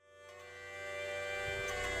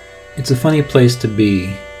It's a funny place to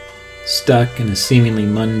be, stuck in a seemingly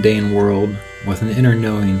mundane world with an inner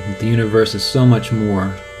knowing that the universe is so much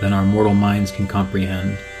more than our mortal minds can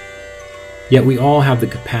comprehend. Yet we all have the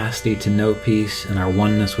capacity to know peace and our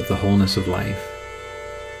oneness with the wholeness of life.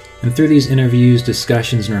 And through these interviews,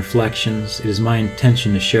 discussions, and reflections, it is my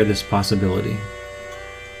intention to share this possibility.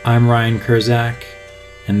 I'm Ryan Kurzak,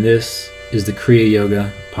 and this is the Kriya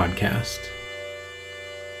Yoga Podcast.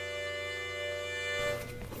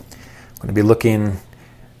 I'm going to be looking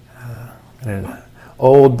at an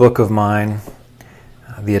old book of mine,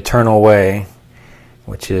 The Eternal Way,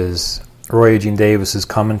 which is Roy Eugene Davis's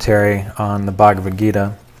commentary on the Bhagavad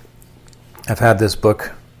Gita. I've had this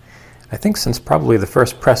book, I think, since probably the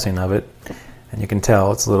first pressing of it, and you can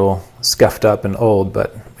tell it's a little scuffed up and old,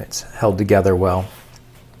 but it's held together well.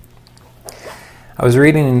 I was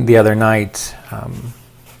reading the other night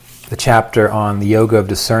the chapter on the yoga of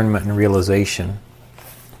discernment and realization,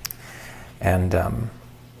 and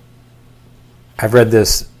I've read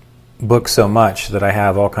this book so much that I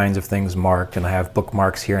have all kinds of things marked, and I have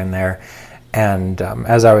bookmarks here and there. And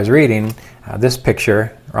as I was reading, this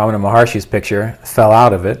picture, Ramana Maharshi's picture, fell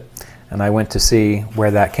out of it, and I went to see where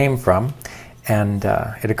that came from. And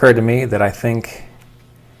it occurred to me that I think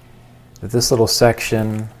that this little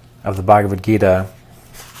section of the Bhagavad Gita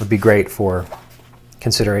would be great for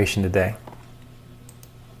consideration today.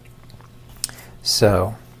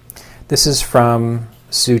 So, this is from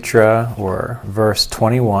Sutra, or verse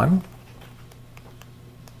 21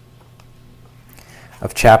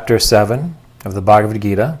 of chapter 7 of the Bhagavad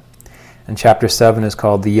Gita. And chapter 7 is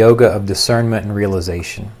called the Yoga of Discernment and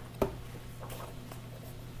Realization.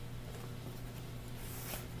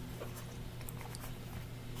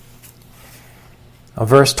 Now,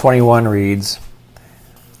 verse 21 reads,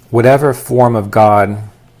 "Whatever form of God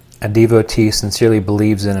a devotee sincerely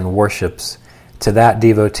believes in and worships, to that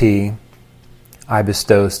devotee I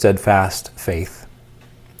bestow steadfast faith."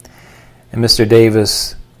 And Mr.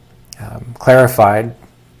 Davis clarified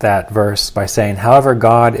that verse by saying, "However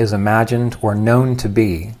God is imagined or known to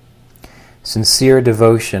be, sincere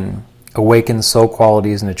devotion awakens soul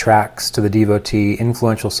qualities and attracts to the devotee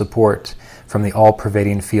influential support from the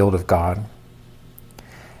all-pervading field of God."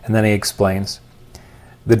 And then he explains,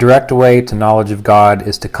 "The direct way to knowledge of God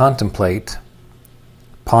is to contemplate,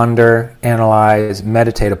 ponder, analyze,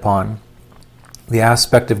 meditate upon the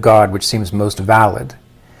aspect of God which seems most valid,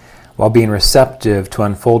 while being receptive to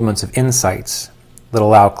unfoldments of insights that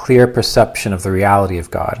allow clear perception of the reality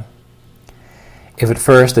of God. If at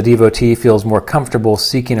first a devotee feels more comfortable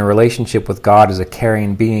seeking a relationship with God as a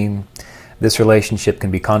caring being, this relationship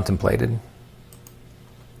can be contemplated.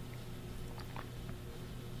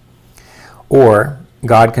 Or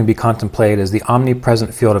God can be contemplated as the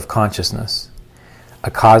omnipresent field of consciousness,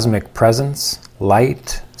 a cosmic presence,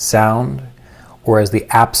 light, sound, or as the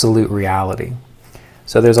absolute reality."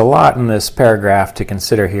 So there's a lot in this paragraph to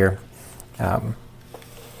consider here.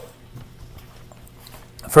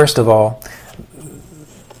 First of all,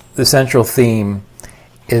 the central theme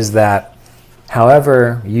is that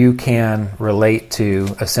however you can relate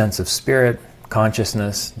to a sense of spirit,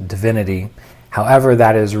 consciousness, divinity, however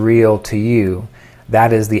that is real to you,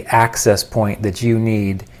 that is the access point that you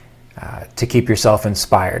need to keep yourself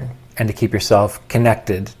inspired and to keep yourself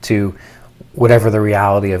connected to whatever the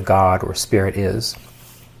reality of God or spirit is.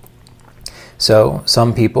 So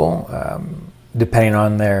some people, depending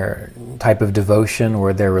on their type of devotion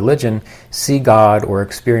or their religion, see God or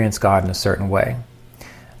experience God in a certain way.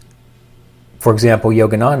 For example,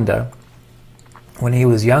 Yogananda, when he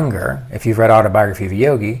was younger, if you've read Autobiography of a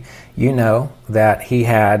Yogi, you know that he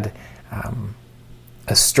had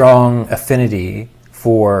a strong affinity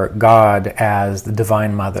for God as the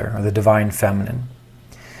Divine Mother or the Divine Feminine.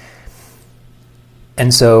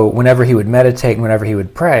 And so whenever he would meditate and whenever he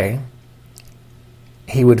would pray,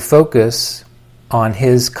 he would focus on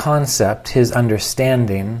his concept, his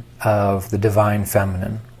understanding of the Divine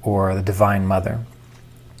Feminine or the Divine Mother.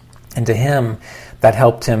 And to him, that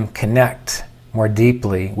helped him connect more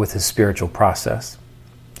deeply with his spiritual process.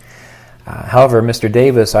 However, Mr.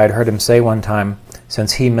 Davis, I had heard him say one time,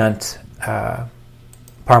 since he met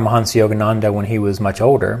Paramahansa Yogananda when he was much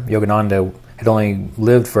older, Yogananda had only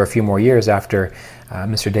lived for a few more years after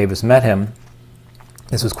Mr. Davis met him.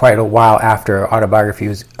 This was quite a while after Autobiography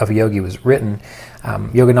of a Yogi was written.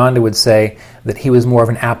 Yogananda would say that he was more of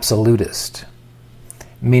an absolutist,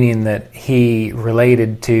 meaning that he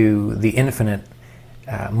related to the infinite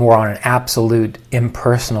more on an absolute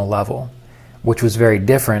impersonal level, which was very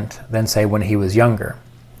different than, say, when he was younger.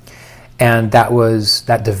 And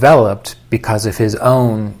that developed because of his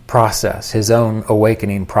own process, his own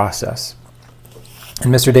awakening process.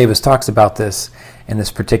 And Mr. Davis talks about this in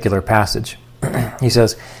this particular passage. He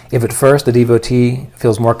says, if at first the devotee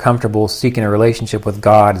feels more comfortable seeking a relationship with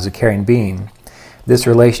God as a caring being, this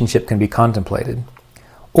relationship can be contemplated.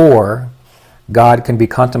 Or God can be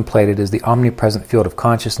contemplated as the omnipresent field of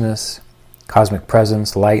consciousness, cosmic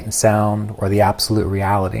presence, light and sound, or the absolute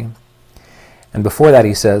reality. And before that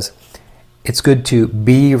he says, it's good to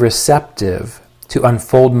be receptive to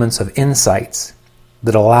unfoldments of insights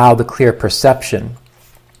that allow the clear perception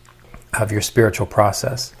of your spiritual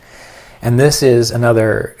process. And this is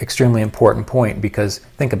another extremely important point, because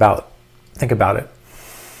think about it.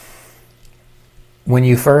 When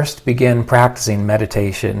you first begin practicing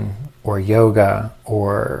meditation or yoga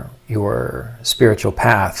or your spiritual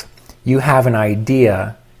path, you have an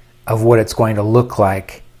idea of what it's going to look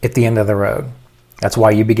like at the end of the road. That's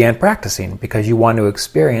why you began practicing, because you want to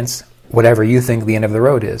experience whatever you think the end of the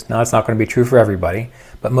road is. Now, it's not going to be true for everybody,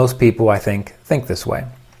 but most people, I think this way.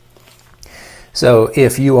 So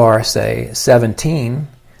if you are, say, 17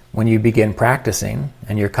 when you begin practicing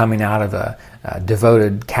and you're coming out of a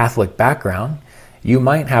devoted Catholic background, you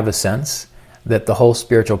might have a sense that the whole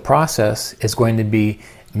spiritual process is going to be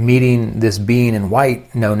meeting this being in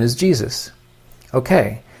white known as Jesus.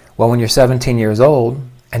 Okay, well, when you're 17 years old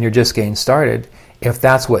and you're just getting started, if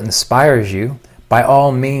that's what inspires you, by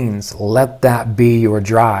all means, let that be your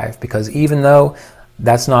drive, because even though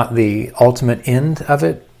that's not the ultimate end of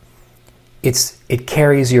it, it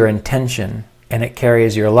carries your intention, and it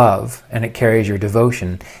carries your love, and it carries your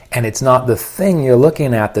devotion. And it's not the thing you're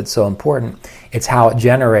looking at that's so important, it's how it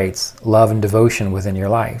generates love and devotion within your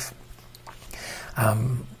life.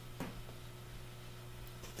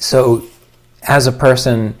 So as a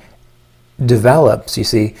person develops, you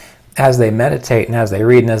see, as they meditate and as they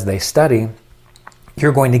read and as they study,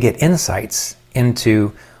 you're going to get insights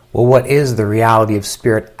into, well, what is the reality of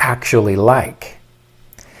spirit actually like?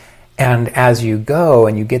 And as you go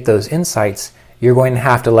and you get those insights, you're going to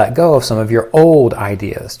have to let go of some of your old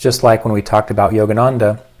ideas. Just like when we talked about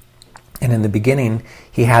Yogananda, and in the beginning,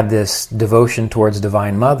 he had this devotion towards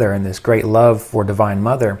Divine Mother and this great love for Divine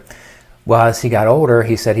Mother. Well, as he got older,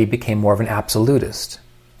 he said he became more of an absolutist,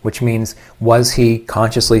 which means, was he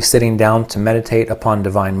consciously sitting down to meditate upon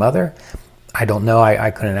Divine Mother? I don't know,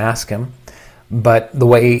 I couldn't ask him. But the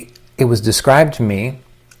way it was described to me,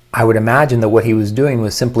 I would imagine that what he was doing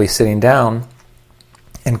was simply sitting down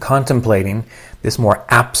and contemplating this more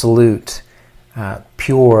absolute,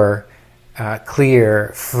 pure, clear,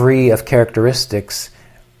 free of characteristics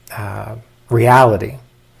reality.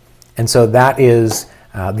 And so that is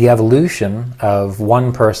the evolution of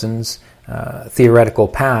one person's theoretical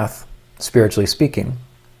path, spiritually speaking.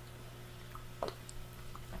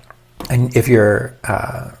 And if you're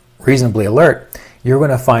reasonably alert, you're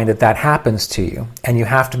going to find that happens to you. And you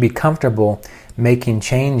have to be comfortable making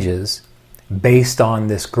changes based on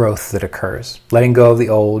this growth that occurs. Letting go of the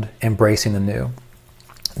old, embracing the new.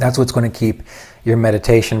 That's what's going to keep your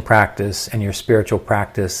meditation practice and your spiritual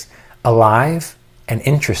practice alive and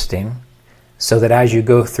interesting, so that as you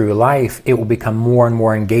go through life, it will become more and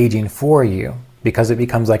more engaging for you, because it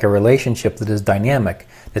becomes like a relationship that is dynamic.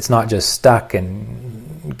 It's not just stuck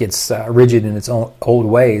and gets rigid in its own old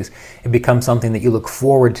ways. It becomes something that you look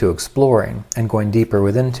forward to exploring and going deeper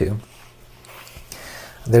within to.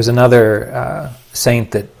 There's another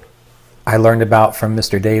saint that I learned about from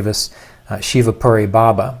Mr. Davis, Shiva Puri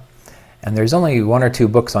Baba. And there's only one or two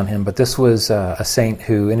books on him, but this was a saint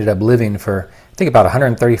who ended up living for, I think, about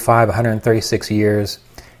 135, 136 years.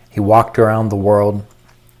 He walked around the world.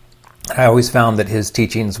 I always found that his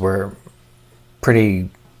teachings were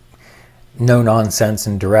pretty no-nonsense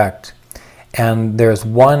and direct. And there's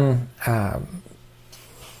one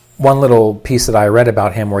little piece that I read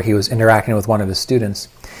about him where he was interacting with one of his students,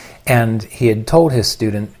 and he had told his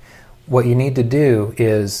student, what you need to do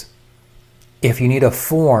is, if you need a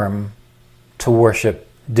form to worship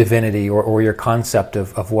divinity or your concept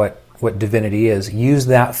of what divinity is, use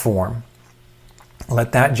that form.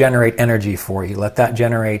 Let that generate energy for you. Let that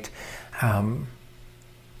generate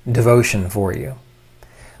devotion for you.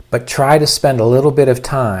 But try to spend a little bit of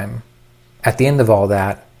time at the end of all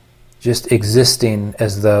that just existing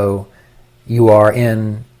as though you are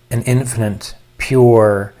in an infinite,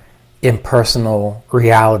 pure, impersonal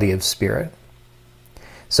reality of spirit.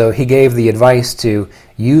 So he gave the advice to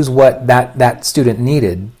use what that student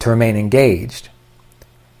needed to remain engaged,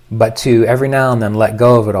 but to every now and then let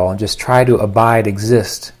go of it all and just try to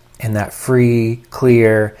exist in that free,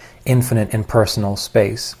 clear, infinite, impersonal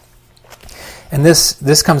space. And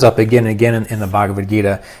this comes up again and again in the Bhagavad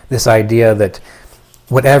Gita, this idea that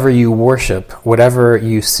whatever you worship, whatever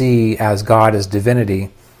you see as God, as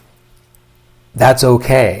divinity, that's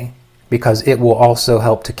okay, because it will also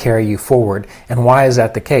help to carry you forward. And why is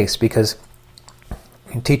that the case? Because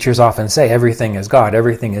teachers often say everything is God,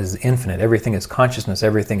 everything is infinite, everything is consciousness,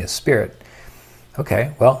 everything is spirit.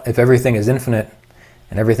 Okay, well, if everything is infinite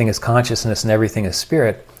and everything is consciousness and everything is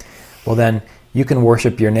spirit, well then you can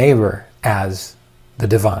worship your neighbor as the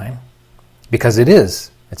divine, because it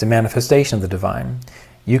is. It's a manifestation of the divine.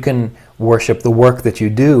 You can worship the work that you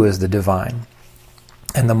do as the divine.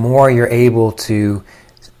 And the more you're able to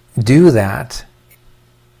do that,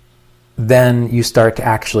 then you start to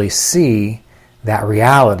actually see that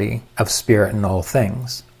reality of spirit in all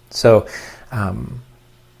things. So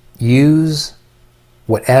use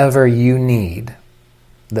whatever you need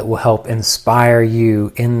that will help inspire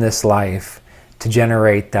you in this life to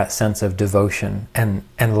generate that sense of devotion and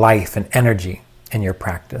life and energy in your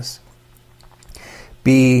practice.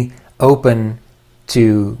 Be open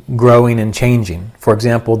to growing and changing. For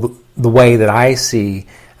example, the way that I see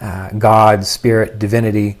God, spirit,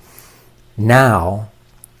 divinity now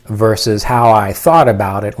versus how I thought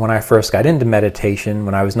about it when I first got into meditation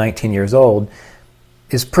when I was 19 years old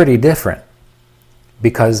is pretty different,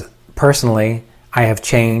 because personally I have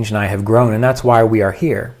changed and I have grown, and that's why we are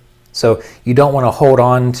here. So you don't want to hold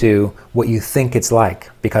on to what you think it's like,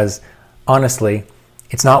 because honestly,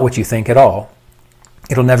 it's not what you think at all.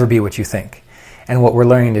 It'll never be what you think. And what we're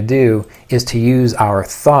learning to do is to use our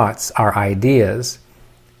thoughts, our ideas,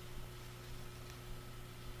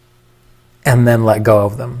 and then let go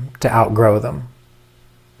of them, to outgrow them,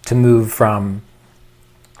 to move from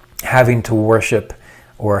having to worship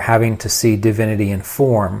or having to see divinity in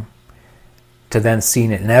form, to then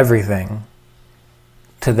seeing it in everything,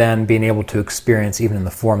 to then being able to experience even in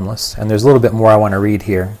the formless. And there's a little bit more I want to read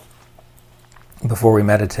here before we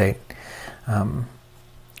meditate.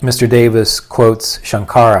 Mr. Davis quotes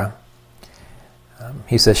Shankara.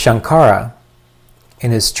 He says, Shankara, in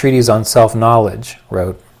his treatise on self-knowledge,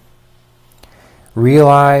 wrote,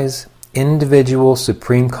 "Realize individual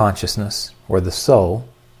supreme consciousness, or the soul,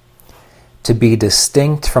 to be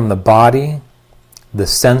distinct from the body, the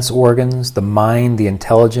sense organs, the mind, the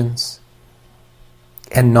intelligence,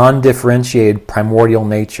 and non-differentiated primordial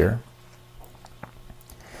nature.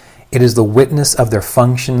 It is the witness of their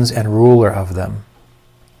functions and ruler of them.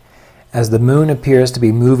 As the moon appears to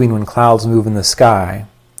be moving when clouds move in the sky,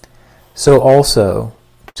 so also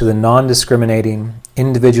to the non-discriminating,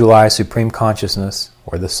 individualized supreme consciousness,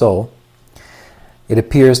 or the soul, it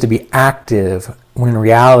appears to be active when in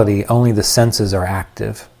reality only the senses are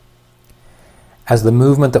active. As the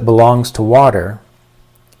movement that belongs to water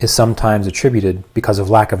is sometimes attributed because of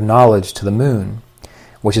lack of knowledge to the moon,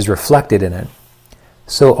 which is reflected in it,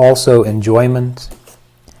 so also enjoyment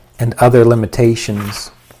and other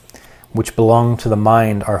limitations which belong to the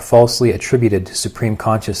mind are falsely attributed to supreme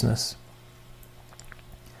consciousness.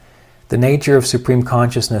 The nature of supreme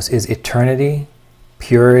consciousness is eternity,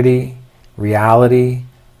 purity, reality,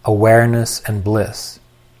 awareness, and bliss.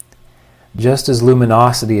 Just as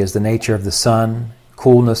luminosity is the nature of the sun,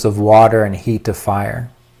 coolness of water, and heat of fire."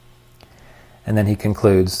 And then he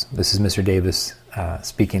concludes, this is Mr. Davis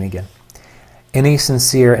speaking again, "Any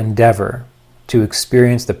sincere endeavor to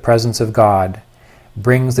experience the presence of God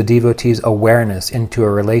brings the devotee's awareness into a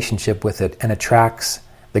relationship with it and attracts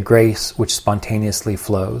the grace which spontaneously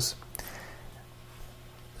flows."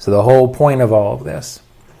 So the whole point of all of this,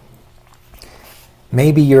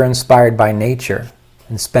 maybe you're inspired by nature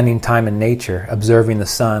and spending time in nature, observing the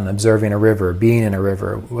sun, observing a river, being in a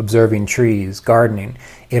river, observing trees, gardening.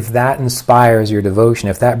 If that inspires your devotion,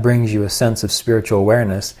 if that brings you a sense of spiritual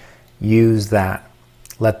awareness, use that.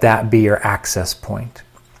 Let that be your access point.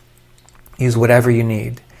 Use whatever you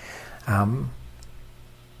need.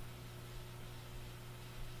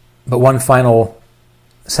 But one final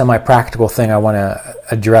semi-practical thing I want to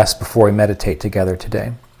address before we meditate together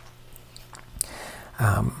today.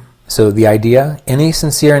 So the idea, any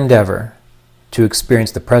sincere endeavor to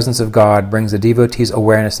experience the presence of God brings the devotee's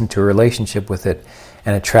awareness into a relationship with it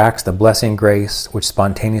and attracts the blessing grace which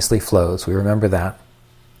spontaneously flows. We remember that.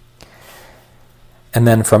 And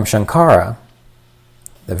then from Shankara,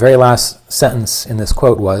 the very last sentence in this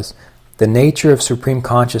quote was, "The nature of supreme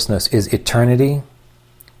consciousness is eternity,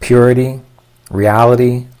 purity,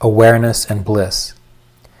 reality, awareness, and bliss.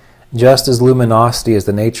 Just as luminosity is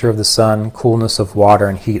the nature of the sun, coolness of water,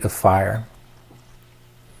 and heat of fire."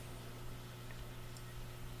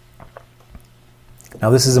 Now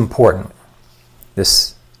this is important,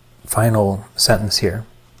 this final sentence here.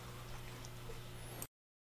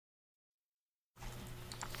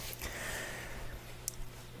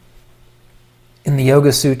 In the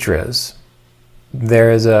Yoga Sutras, there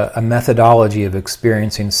is a methodology of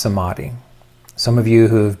experiencing samadhi. Some of you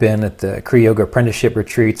who have been at the Kriya Yoga apprenticeship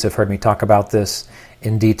retreats have heard me talk about this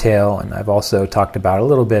in detail, and I've also talked about it a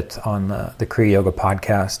little bit on the Kriya Yoga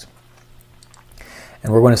podcast.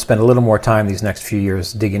 And we're going to spend a little more time these next few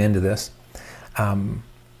years digging into this.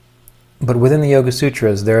 But within the Yoga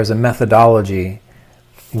Sutras, there is a methodology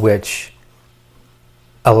which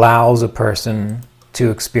allows a person to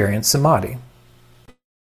experience samadhi.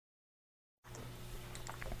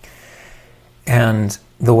 And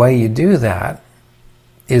the way you do that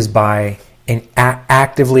is by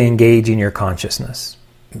actively engaging your consciousness,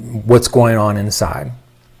 what's going on inside.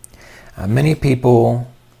 Many people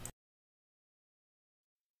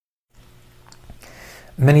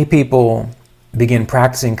begin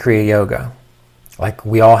practicing Kriya Yoga, like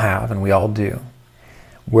we all have and we all do,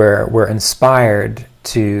 where we're inspired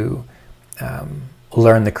to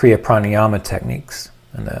learn the Kriya Pranayama techniques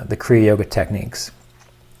and the Kriya Yoga techniques.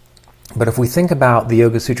 But if we think about the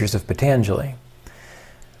Yoga Sutras of Patanjali,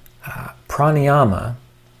 pranayama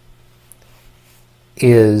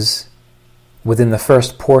is within the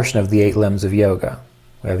first portion of the 8 limbs of yoga.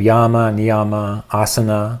 We have yama, niyama,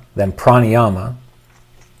 asana, then pranayama.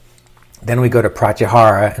 Then we go to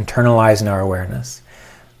pratyahara, internalizing our awareness,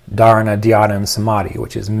 dharana, dhyana, and samadhi,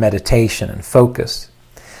 which is meditation and focus.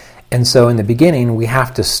 And so in the beginning, we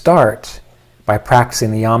have to start by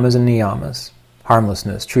practicing the yamas and niyamas,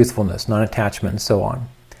 harmlessness, truthfulness, non-attachment, and so on.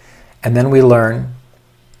 And then we learn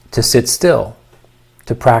to sit still,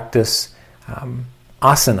 to practice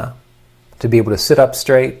asana, to be able to sit up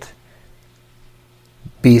straight,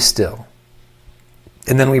 be still.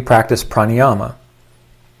 And then we practice pranayama,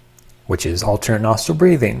 which is alternate nostril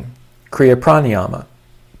breathing, Kriya Pranayama.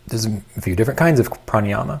 There's a few different kinds of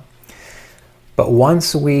pranayama. But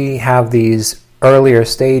once we have these earlier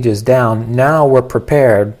stages down, now we're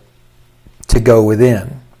prepared to go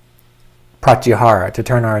within, pratyahara, to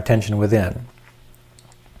turn our attention within.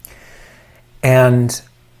 And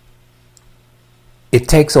it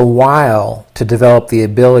takes a while to develop the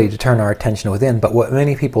ability to turn our attention within, but what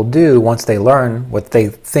many people do once they learn what they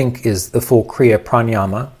think is the full Kriya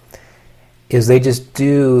Pranayama is they just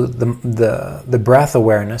do the breath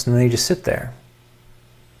awareness and they just sit there.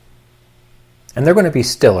 And they're going to be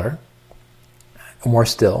stiller, more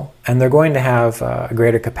still, and they're going to have a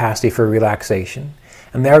greater capacity for relaxation,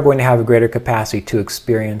 and they're going to have a greater capacity to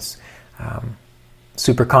experience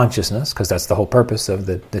superconsciousness, because that's the whole purpose of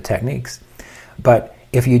the techniques. But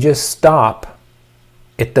if you just stop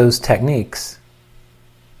at those techniques,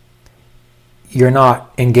 you're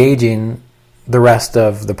not engaging the rest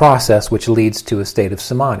of the process, which leads to a state of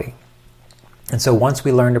samadhi. And so once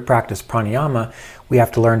we learn to practice pranayama, we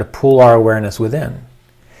have to learn to pull our awareness within.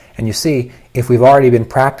 And you see, if we've already been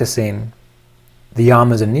practicing the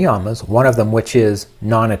yamas and niyamas, one of them which is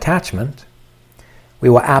non-attachment, we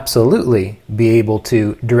will absolutely be able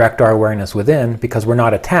to direct our awareness within because we're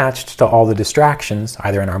not attached to all the distractions,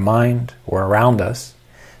 either in our mind or around us,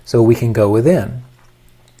 so we can go within.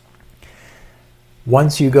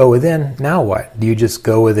 Once you go within, now what? Do you just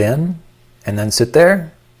go within and then sit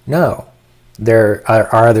there? No. There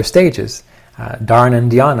are other stages. Dharana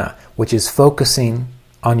and dhyana, which is focusing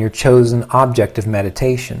on your chosen object of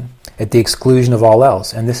meditation at the exclusion of all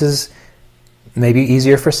else. And this is maybe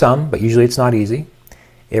easier for some, but usually it's not easy.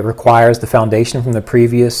 It requires the foundation from the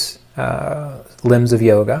previous limbs of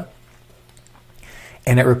yoga.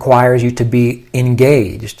 And it requires you to be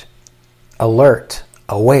engaged, alert,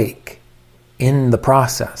 awake in the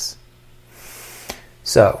process.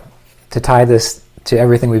 So, to tie this to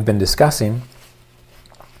everything we've been discussing,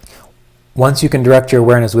 once you can direct your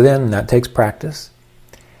awareness within, and that takes practice,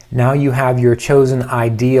 now you have your chosen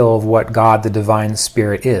ideal of what God, the Divine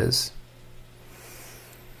Spirit, is.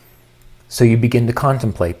 So you begin to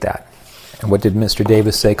contemplate that. And what did Mr.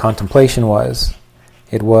 Davis say contemplation was?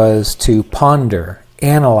 It was to ponder,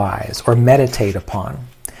 analyze, or meditate upon.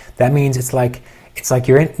 That means it's like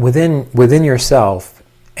you're within yourself,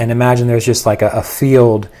 and imagine there's just like a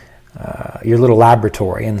field, your little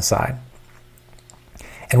laboratory inside.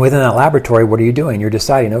 And within that laboratory, what are you doing? You're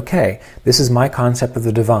deciding, okay, this is my concept of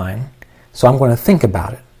the divine, so I'm going to think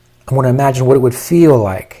about it. I'm going to imagine what it would feel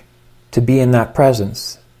like to be in that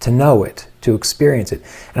presence, to know it, to experience it.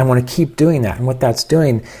 And I'm going to keep doing that. And what that's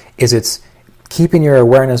doing is it's keeping your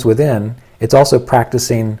awareness within. It's also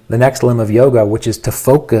practicing the next limb of yoga, which is to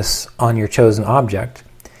focus on your chosen object.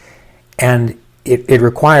 And it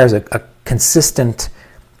requires a consistent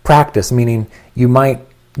practice, meaning you might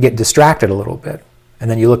get distracted a little bit. And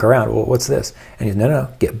then you look around, well, what's this? And you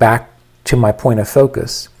no, get back to my point of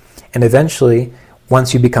focus. And eventually,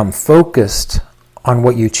 once you become focused on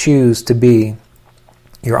what you choose to be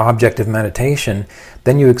your object of meditation,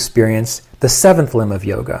 then you experience the seventh limb of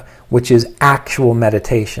yoga, which is actual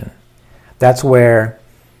meditation. That's where,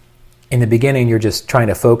 in the beginning, you're just trying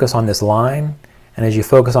to focus on this line, and as you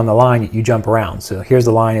focus on the line, you jump around. So here's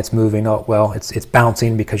the line, it's moving, oh, well, it's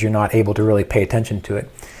bouncing because you're not able to really pay attention to it.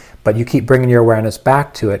 But you keep bringing your awareness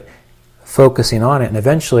back to it, focusing on it, and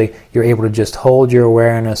eventually you're able to just hold your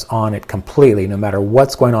awareness on it completely, no matter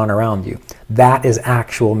what's going on around you. That is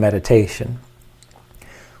actual meditation.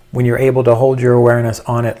 When you're able to hold your awareness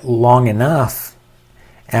on it long enough,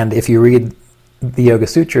 and if you read the Yoga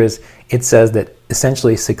Sutras, it says that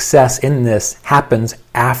essentially success in this happens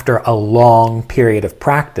after a long period of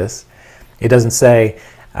practice. It doesn't say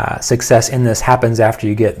success in this happens after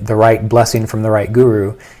you get the right blessing from the right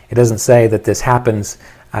guru. It doesn't say that this happens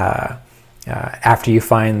after you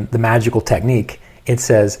find the magical technique. It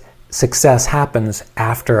says success happens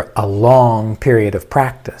after a long period of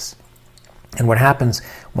practice. And what happens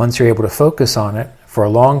once you're able to focus on it for a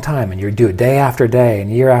long time, and you do it day after day and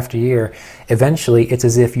year after year, eventually it's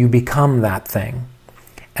as if you become that thing.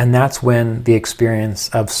 And that's when the experience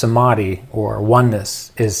of samadhi or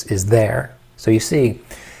oneness is there. So you see,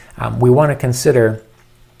 we want to consider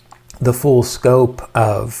the full scope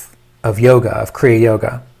of yoga, of Kriya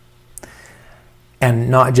Yoga, and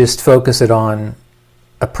not just focus it on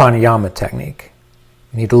a pranayama technique.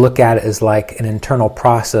 You need to look at it as like an internal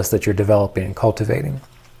process that you're developing and cultivating.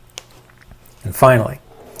 And finally,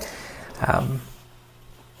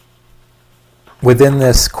 within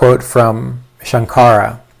this quote from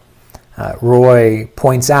Shankara, Roy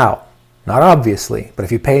points out, not obviously, but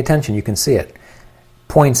if you pay attention you can see it,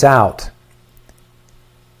 points out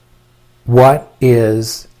what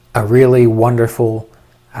is a really wonderful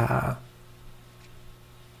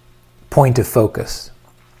point of focus.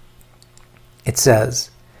 It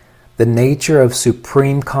says, the nature of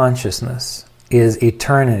supreme consciousness is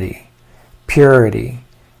eternity, purity,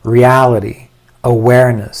 reality,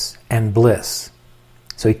 awareness, and bliss.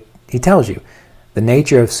 So he tells you, the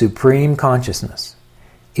nature of supreme consciousness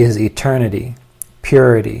is eternity,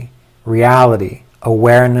 purity, reality,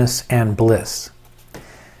 awareness, and bliss.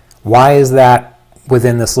 Why is that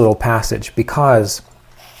within this little passage? Because,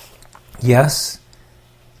 yes,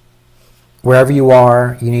 wherever you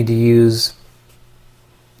are, you need to use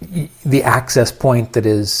the access point that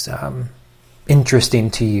is interesting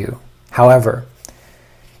to you. However,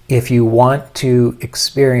 if you want to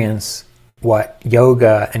experience what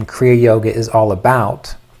yoga and Kriya Yoga is all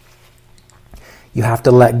about, you have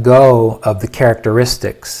to let go of the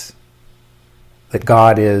characteristics that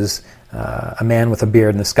God is a man with a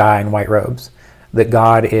beard in the sky and white robes, that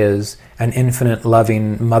God is an infinite,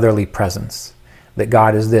 loving, motherly presence, that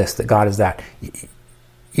God is this, that God is that.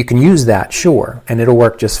 You can use that, sure, and it'll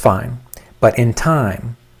work just fine. But in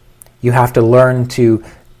time, you have to learn to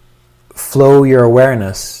flow your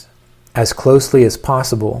awareness as closely as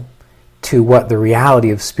possible to what the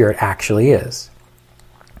reality of spirit actually is.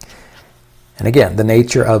 And again, the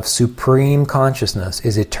nature of supreme consciousness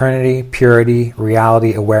is eternity, purity,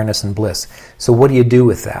 reality, awareness, and bliss. So what do you do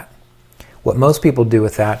with that? What most people do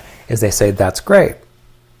with that is they say, that's great.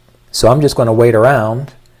 So I'm just going to wait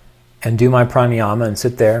around and do my pranayama and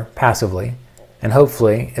sit there passively, and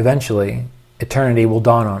hopefully, eventually, eternity will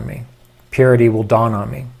dawn on me. Purity will dawn on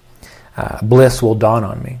me. Bliss will dawn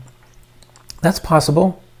on me. That's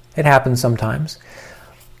possible. It happens sometimes.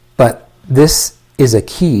 But this is a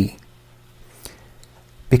key,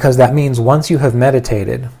 because that means once you have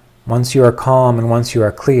meditated, once you are calm and once you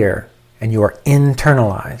are clear, and you are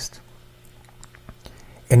internalized,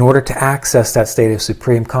 in order to access that state of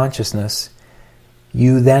supreme consciousness,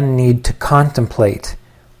 you then need to contemplate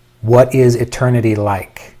what is eternity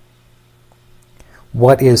like?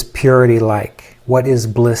 What is purity like? What is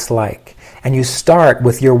bliss like? And you start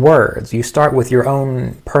with your words. You start with your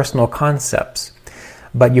own personal concepts.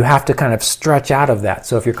 But you have to kind of stretch out of that.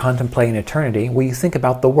 So if you're contemplating eternity, well, you think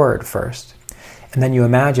about the word first. And then you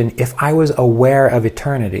imagine, if I was aware of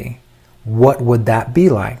eternity, what would that be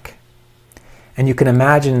like? And you can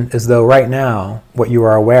imagine as though right now, what you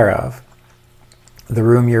are aware of, the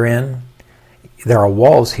room you're in, there are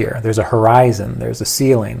walls here, there's a horizon, there's a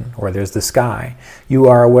ceiling, or there's the sky. You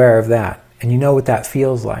are aware of that, and you know what that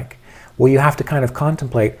feels like. Well, you have to kind of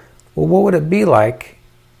contemplate, well, what would it be like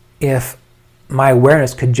if my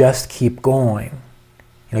awareness could just keep going?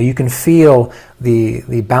 You know, you can feel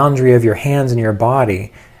the boundary of your hands and your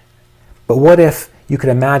body, but what if you could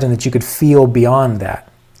imagine that you could feel beyond that?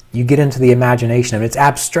 You get into the imagination, and it's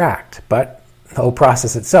abstract, but the whole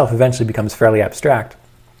process itself eventually becomes fairly abstract.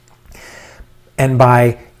 And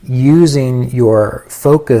by using your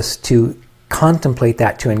focus to contemplate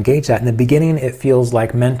that, to engage that. In the beginning, it feels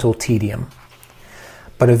like mental tedium.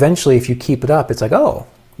 But eventually, if you keep it up, it's like, oh,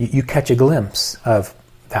 you catch a glimpse of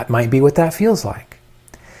that might be what that feels like.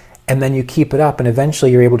 And then you keep it up, and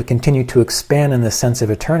eventually you're able to continue to expand in the sense of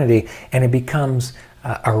eternity, and it becomes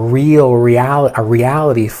a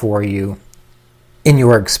reality for you in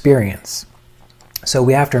your experience. So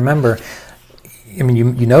we have to remember, I mean,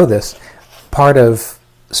 you know this, part of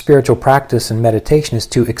spiritual practice and meditation is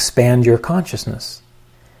to expand your consciousness.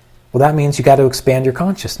 Well, that means you got to expand your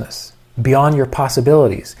consciousness beyond your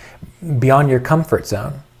possibilities, beyond your comfort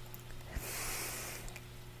zone.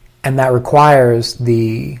 And that requires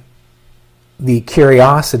the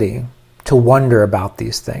curiosity to wonder about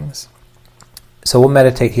these things. So we'll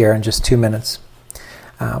meditate here in just 2 minutes.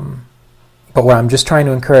 But what I'm just trying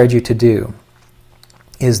to encourage you to do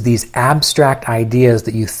is these abstract ideas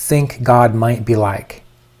that you think God might be like: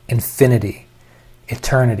 infinity,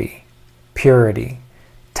 eternity, purity,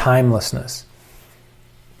 timelessness.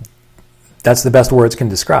 That's the best words can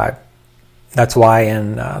describe. That's why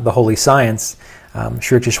in the Holy Science,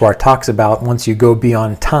 Sri Yukteswar talks about once you go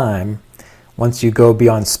beyond time, once you go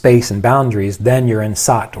beyond space and boundaries, then you're in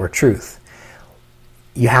Sat, or truth.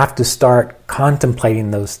 You have to start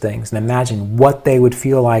contemplating those things and imagine what they would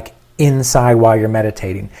feel like inside while you're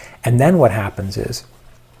meditating. And then what happens is,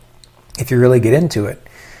 if you really get into it,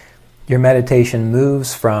 your meditation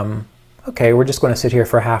moves from, okay, we're just going to sit here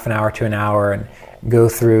for half an hour to an hour and go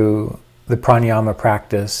through the pranayama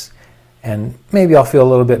practice, and maybe I'll feel a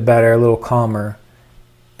little bit better, a little calmer.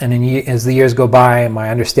 And then as the years go by and my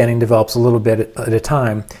understanding develops a little bit at a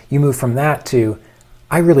time, you move from that to,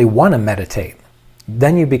 I really want to meditate.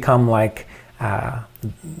 Then you become like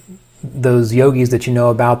those yogis that you know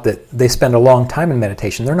about, that they spend a long time in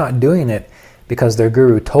meditation. They're not doing it because their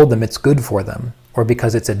guru told them it's good for them, or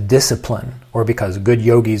because it's a discipline, or because good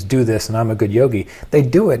yogis do this and I'm a good yogi. They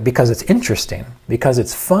do it because it's interesting, because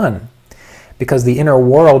it's fun, because the inner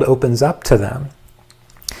world opens up to them.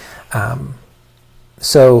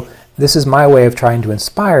 So this is my way of trying to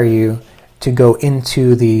inspire you to go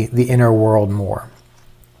into the inner world more.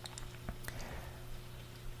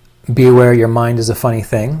 Be aware your mind is a funny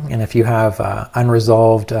thing, and if you have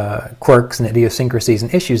unresolved quirks and idiosyncrasies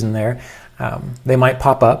and issues in there, they might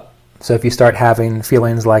pop up. So if you start having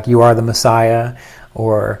feelings like you are the Messiah,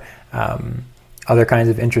 or other kinds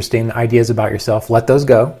of interesting ideas about yourself, let those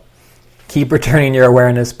go. Keep returning your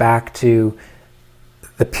awareness back to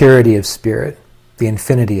the purity of spirit, the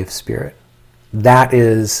infinity of spirit. That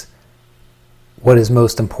is what is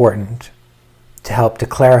most important to help to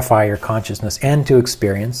clarify your consciousness and to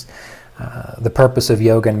experience the purpose of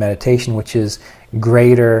yoga and meditation, which is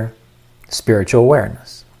greater spiritual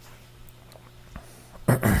awareness.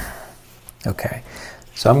 Okay,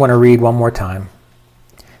 so I'm going to read one more time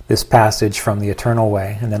this passage from the Eternal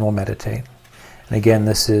Way, and then we'll meditate. And again,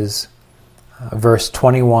 this is verse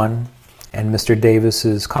 21, and Mr.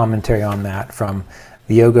 Davis's commentary on that from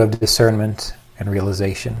the Yoga of Discernment and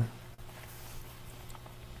Realization.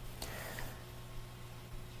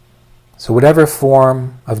 So whatever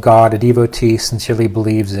form of God a devotee sincerely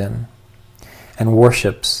believes in and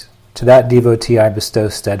worships, to that devotee I bestow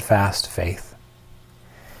steadfast faith.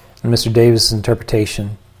 In Mr. Davis'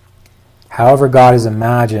 interpretation, however God is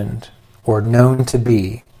imagined or known to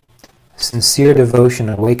be, sincere devotion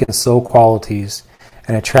awakens soul qualities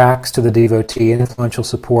and attracts to the devotee influential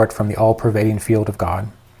support from the all-pervading field of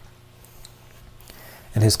God.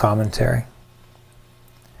 In his commentary,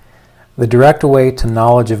 the direct way to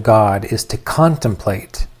knowledge of God is to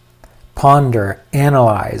contemplate, ponder,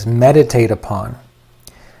 analyze, meditate upon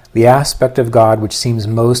the aspect of God which seems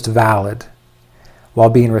most valid, while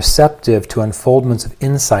being receptive to unfoldments of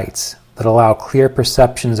insights that allow clear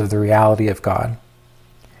perceptions of the reality of God.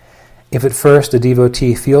 If at first a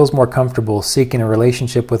devotee feels more comfortable seeking a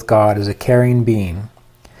relationship with God as a caring being,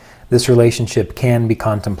 this relationship can be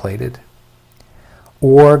contemplated.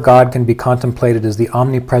 Or God can be contemplated as the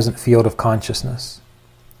omnipresent field of consciousness,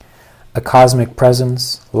 a cosmic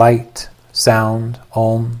presence, light, sound,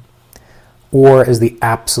 Om, or as the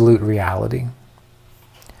absolute reality.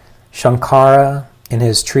 Shankara, in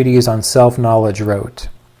his treatise on self-knowledge, wrote,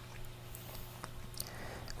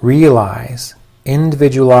 realize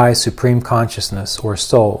individualized supreme consciousness or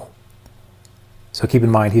soul. So keep in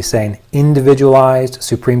mind, he's saying individualized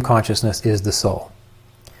supreme consciousness is the soul.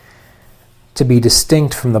 To be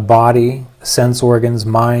distinct from the body, sense organs,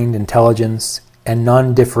 mind, intelligence, and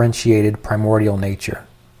non-differentiated primordial nature.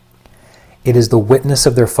 It is the witness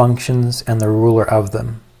of their functions and the ruler of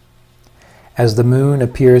them. As the moon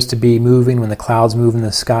appears to be moving when the clouds move in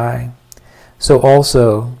the sky, so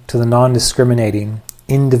also to the non-discriminating,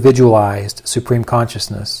 individualized supreme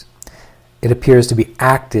consciousness, it appears to be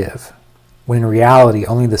active, when in reality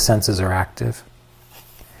only the senses are active.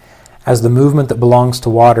 As the movement that belongs to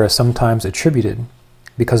water is sometimes attributed,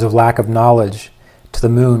 because of lack of knowledge, to the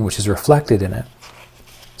moon which is reflected in it,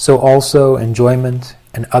 so also enjoyment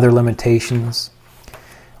and other limitations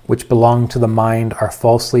which belong to the mind are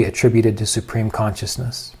falsely attributed to supreme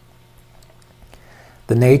consciousness.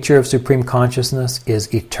 The nature of supreme consciousness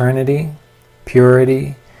is eternity,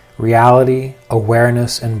 purity, reality,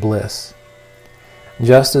 awareness, and bliss.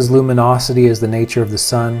 Just as luminosity is the nature of the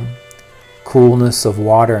sun, coolness of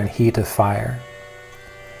water, and heat of fire.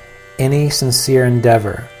 Any sincere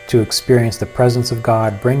endeavor to experience the presence of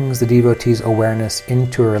God brings the devotee's awareness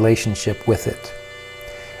into a relationship with it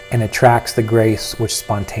and attracts the grace which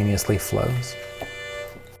spontaneously flows.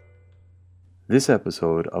 This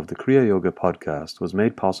episode of the Kriya Yoga podcast was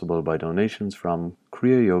made possible by donations from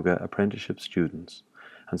Kriya Yoga apprenticeship students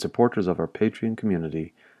and supporters of our Patreon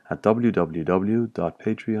community at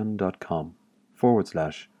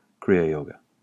www.patreon.com/Kriya Yoga.